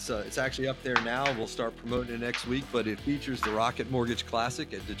 It's actually up there now. We'll start promoting it next week, but it features the Rocket Mortgage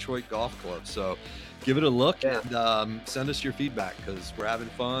Classic at Detroit Golf Club. So give it a look and send us your feedback, because we're having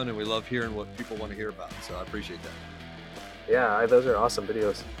fun and we love hearing what people want to hear about. So I appreciate that. Yeah, those are awesome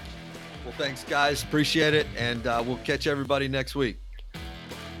videos. Well, thanks, guys. Appreciate it. And we'll catch everybody next week.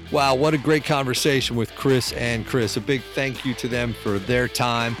 Wow, what a great conversation with Chris and Chris. A big thank you to them for their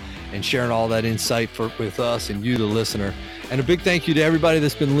time and sharing all that insight with us and you, the listener. And a big thank you to everybody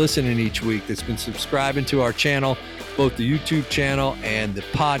that's been listening each week, that's been subscribing to our channel, both the YouTube channel and the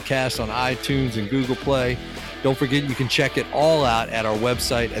podcast on iTunes and Google Play. Don't forget, you can check it all out at our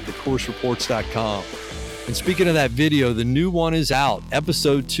website at thecoursereports.com. And speaking of that video, the new one is out.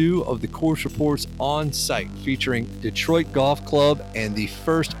 Episode 2 of the Course Reports on site, featuring Detroit Golf Club and the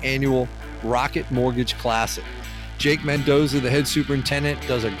first annual Rocket Mortgage Classic. Jake Mendoza, the head superintendent,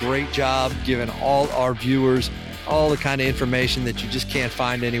 does a great job giving all our viewers all the kind of information that you just can't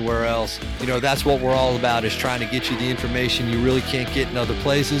find anywhere else. That's what we're all about, is trying to get you the information you really can't get in other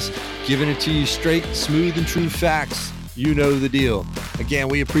places, giving it to you straight, smooth, and true facts. You know the deal. Again,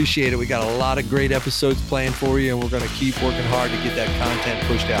 we appreciate it. We got a lot of great episodes planned for you, and we're going to keep working hard to get that content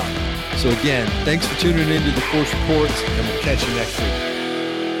pushed out. So again, thanks for tuning into the Course Reports, and we'll catch you next week.